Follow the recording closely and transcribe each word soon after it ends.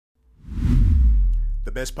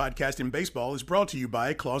The best podcast in baseball is brought to you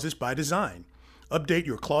by Closets by Design. Update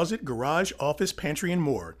your closet, garage, office, pantry, and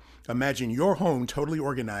more. Imagine your home totally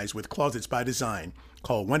organized with Closets by Design.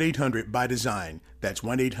 Call 1-800-BY-DESIGN. That's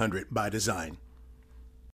 1-800-BY-DESIGN.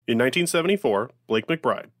 In 1974, Blake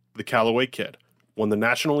McBride, the Callaway Kid, won the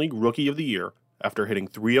National League Rookie of the Year after hitting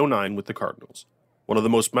 .309 with the Cardinals. One of the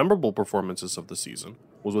most memorable performances of the season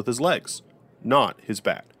was with his legs, not his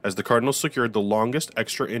bat, as the Cardinals secured the longest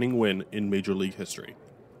extra inning win in Major League history.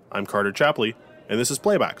 I'm Carter Chapley, and this is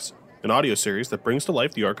Playbacks, an audio series that brings to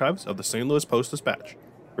life the archives of the St. Louis Post-Dispatch,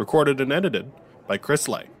 recorded and edited by Chris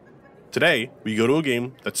Lay. Today, we go to a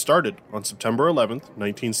game that started on September 11th,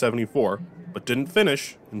 1974, but didn't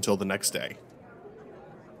finish until the next day.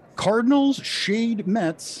 Cardinals shade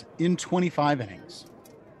Mets in 25 innings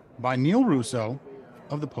by Neil Russo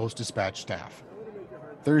of the Post-Dispatch staff.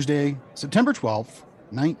 Thursday, September 12th,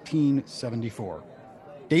 1974.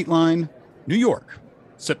 Dateline, New York,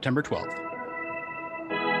 September 12th.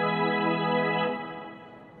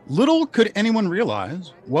 Little could anyone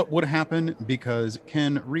realize what would happen because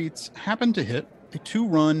Ken Reitz happened to hit a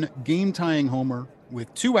two-run game-tying homer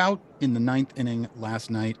with two out in the ninth inning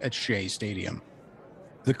last night at Shea Stadium.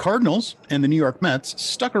 The Cardinals and the New York Mets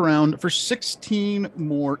stuck around for 16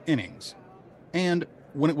 more innings. And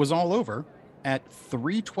when it was all over, at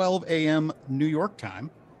 3:12 a.m. New York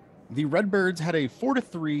time, the Redbirds had a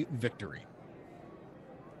 4-3 victory.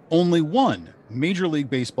 Only one Major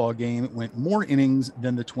League Baseball game went more innings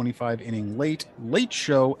than the 25-inning late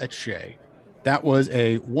show at Shea. That was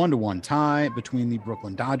a 1-1 tie between the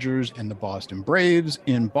Brooklyn Dodgers and the Boston Braves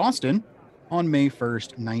in Boston on May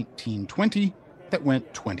 1st, 1920, that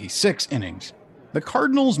went 26 innings. The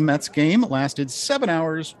Cardinals-Mets game lasted 7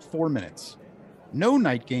 hours, 4 minutes. No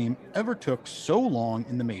night game ever took so long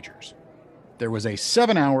in the majors. There was a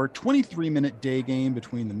 7-hour, 23-minute day game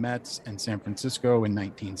between the Mets and San Francisco in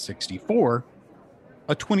 1964,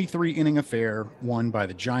 a 23-inning affair won by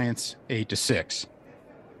the Giants 8-6.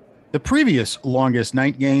 The previous longest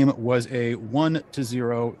night game was a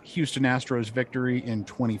 1-0 Houston Astros victory in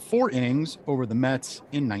 24 innings over the Mets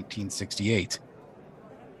in 1968.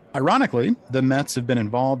 Ironically, the Mets have been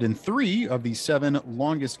involved in 3 of the 7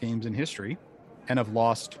 longest games in history and have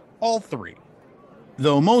lost all 3.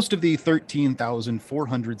 Though most of the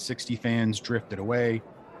 13,460 fans drifted away,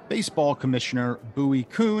 baseball commissioner Bowie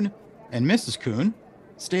Kuhn and Mrs. Kuhn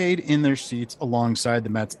stayed in their seats alongside the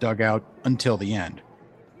Mets dugout until the end.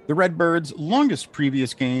 The Redbirds' longest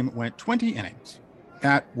previous game went 20 innings.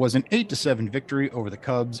 That was an 8-7 victory over the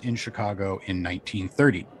Cubs in Chicago in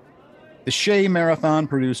 1930. The Shea Marathon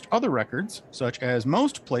produced other records, such as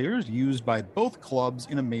most players used by both clubs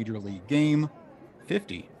in a major league game,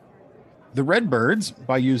 50. The Redbirds,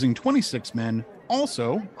 by using 26 men,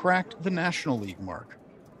 also cracked the National League mark.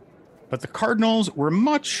 But the Cardinals were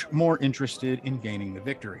much more interested in gaining the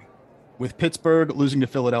victory. With Pittsburgh losing to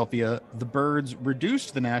Philadelphia, the Birds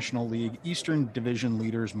reduced the National League Eastern Division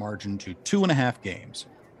leaders' margin to 2.5 games.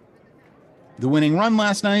 The winning run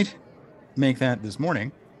last night, make that this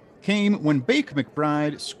morning, came when Blake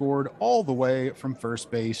McBride scored all the way from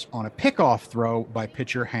first base on a pickoff throw by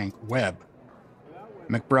pitcher Hank Webb.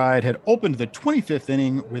 McBride had opened the 25th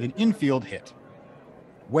inning with an infield hit.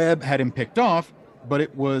 Webb had him picked off, but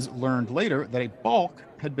it was learned later that a balk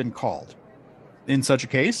had been called. In such a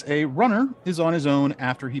case, a runner is on his own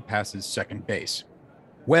after he passes second base.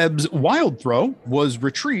 Webb's wild throw was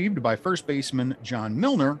retrieved by first baseman John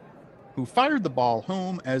Milner, who fired the ball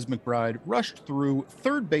home as McBride rushed through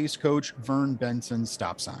third base coach Vern Benson's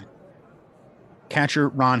stop sign. Catcher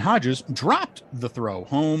Ron Hodges dropped the throw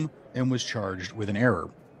home and was charged with an error.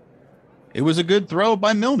 It was a good throw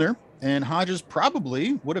by Milner, and Hodges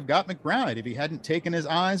probably would have got McBride if he hadn't taken his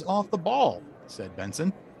eyes off the ball, said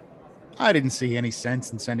Benson. I didn't see any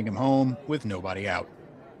sense in sending him home with nobody out.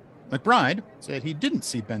 McBride said he didn't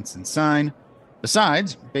see Benson's sign.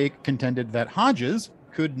 Besides, Bake contended that Hodges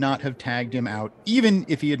could not have tagged him out even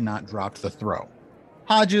if he had not dropped the throw.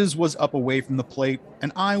 Hodges was up away from the plate,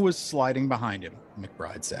 and I was sliding behind him,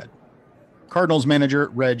 McBride said. Cardinals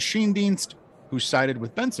manager Red Schoendienst, who sided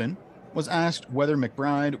with Benson, was asked whether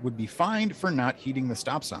McBride would be fined for not heeding the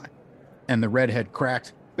stop sign. And the redhead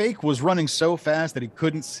cracked, Bake was running so fast that he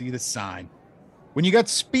couldn't see the sign. When you got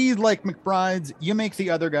speed like McBride's, you make the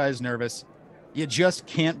other guys nervous. You just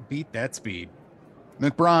can't beat that speed.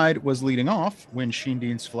 McBride was leading off when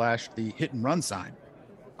Schoendienst flashed the hit and run sign.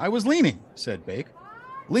 I was leaning, said Bake,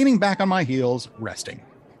 leaning back on my heels, resting.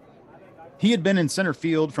 He had been in center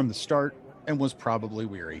field from the start and was probably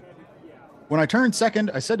weary. When I turned second,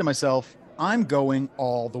 I said to myself, I'm going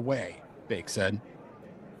all the way, Bake said.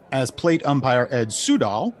 As plate umpire Ed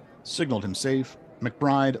Sudal signaled him safe,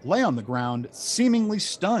 McBride lay on the ground, seemingly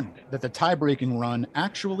stunned that the tie-breaking run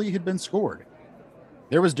actually had been scored.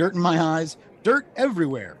 "There was dirt in my eyes, dirt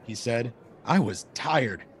everywhere," he said. "I was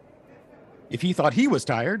tired." If he thought he was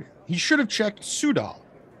tired, he should have checked Sudal.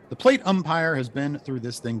 The plate umpire has been through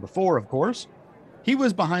this thing before, of course. He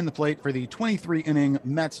was behind the plate for the 23-inning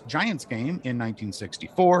Mets-Giants game in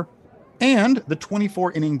 1964 and the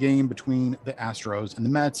 24-inning game between the Astros and the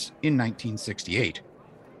Mets in 1968.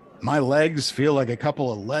 "My legs feel like a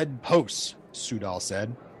couple of lead posts," Sudal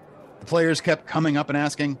said. The players kept coming up and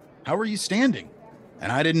asking, "How are you standing?"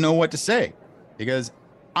 And I didn't know what to say because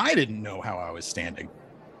I didn't know how I was standing.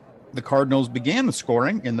 The Cardinals began the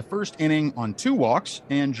scoring in the first inning on 2 walks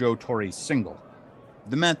and Joe Torre's single.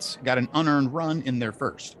 The Mets got an unearned run in their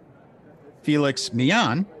first. Felix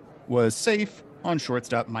Millan was safe on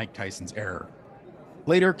shortstop Mike Tyson's error.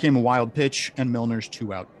 Later came a wild pitch and Milner's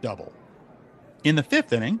 2-out double. In the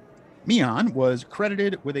 5th inning, Millan was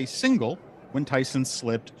credited with a single when Tyson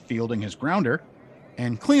slipped fielding his grounder,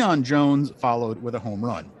 and Cleon Jones followed with a home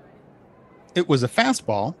run. "It was a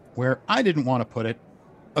fastball where I didn't want to put it.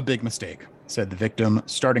 A big mistake," said the victim,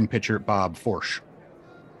 starting pitcher Bob Forsch.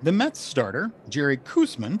 The Mets starter, Jerry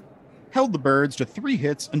Koosman, held the Birds to 3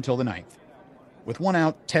 hits until the 9th. With 1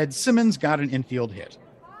 out, Ted Simmons got an infield hit.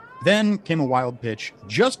 Then came a wild pitch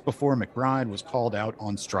just before McBride was called out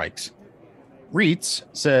on strikes. Reitz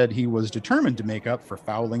said he was determined to make up for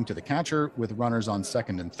fouling to the catcher with runners on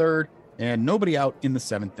 2nd and 3rd and nobody out in the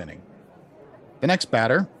 7th inning. The next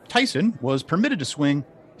batter, Tyson, was permitted to swing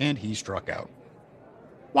and he struck out.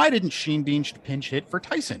 Why didn't Schoendienst pinch hit for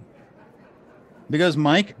Tyson? "Because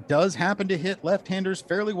Mike does happen to hit left-handers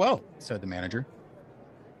fairly well," said the manager.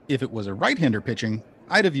 "If it was a right-hander pitching,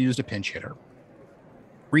 I'd have used a pinch hitter."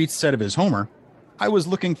 Reitz said of his homer, "I was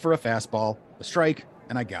looking for a fastball, a strike,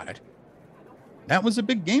 and I got it." That was a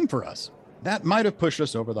big game for us. That might have pushed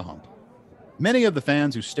us over the hump. Many of the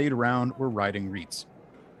fans who stayed around were riding Reitz.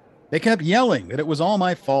 They kept yelling that it was all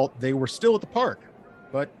my fault they were still at the park,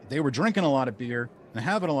 but they were drinking a lot of beer and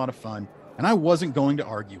having a lot of fun, and I wasn't going to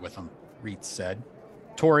argue with them, Reitz said.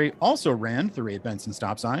 Torre also ran through a Benson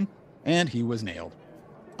stop sign, and he was nailed.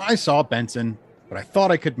 "I saw Benson, but I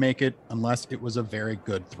thought I could make it unless it was a very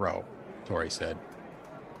good throw," Torre said.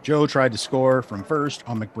 Joe tried to score from first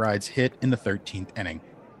on McBride's hit in the 13th inning.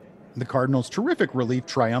 The Cardinals' terrific relief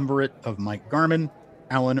triumvirate of Mike Garman,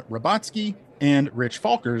 Alan Rabatsky, and Rich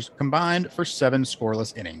Falkers combined for 7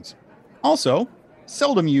 scoreless innings. Also,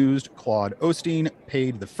 seldom used Claude Osteen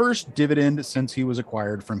paid the first dividend since he was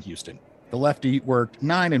acquired from Houston. The lefty worked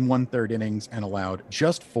 9 1/3 innings and allowed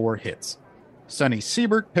just 4 hits. Sonny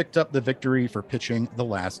Siebert picked up the victory for pitching the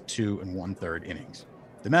last 2 1/3 innings.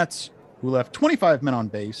 The Mets, who left 25 men on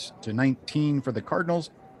base to 19 for the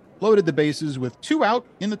Cardinals, loaded the bases with 2 out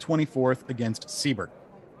in the 24th against Siebert.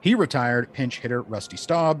 He retired pinch hitter Rusty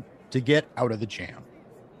Staub to get out of the jam.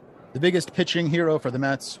 The biggest pitching hero for the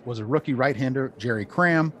Mets was a rookie right-hander, Jerry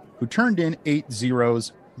Cram, who turned in 8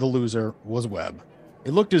 zeros. The loser was Webb.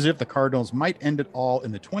 It looked as if the Cardinals might end it all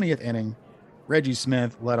in the 20th inning. Reggie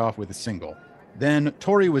Smith led off with a single. Then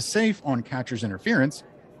Torre was safe on catcher's interference.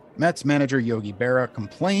 Mets manager Yogi Berra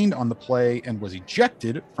complained on the play and was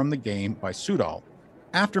ejected from the game by Sudal.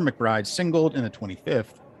 After McBride singled in the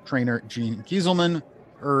 25th, trainer Gene Kieselman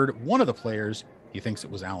heard one of the players, he thinks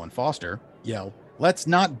it was Alan Foster, yell, "Let's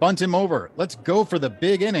not bunt him over. Let's go for the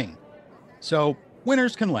big inning." So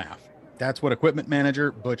winners can laugh. That's what equipment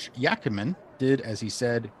manager Butch Yakima did, as he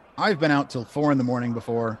said, "I've been out till 4 a.m.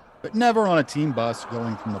 before, but never on a team bus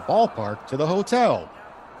going from the ballpark to the hotel."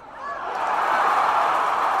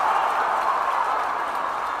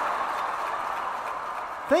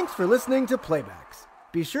 Thanks for listening to Playbacks.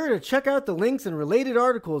 Be sure to check out the links and related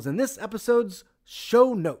articles in this episode's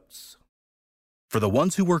show notes. For the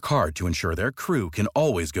ones who work hard to ensure their crew can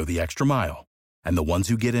always go the extra mile, and the ones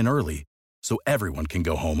who get in early so everyone can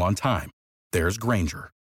go home on time, there's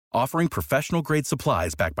Grainger, offering professional-grade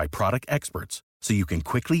supplies backed by product experts so you can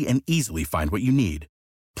quickly and easily find what you need.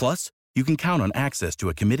 Plus, you can count on access to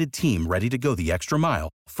a committed team ready to go the extra mile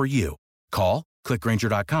for you. Call, click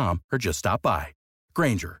Grainger.com, or just stop by.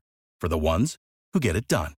 Grainger, for the ones who get it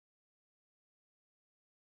done.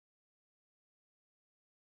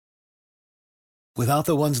 Without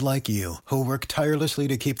the ones like you, who work tirelessly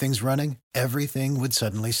to keep things running, everything would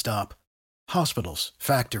suddenly stop. Hospitals,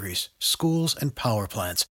 factories, schools, and power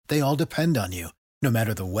plants, they all depend on you. No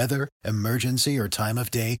matter the weather, emergency, or time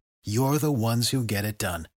of day, you're the ones who get it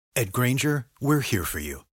done. At Grainger, we're here for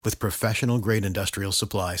you with professional-grade industrial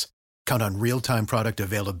supplies. Count on real-time product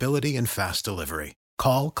availability and fast delivery.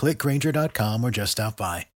 Call, click Grainger.com, or just stop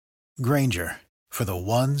by. Grainger, for the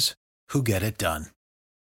ones who get it done.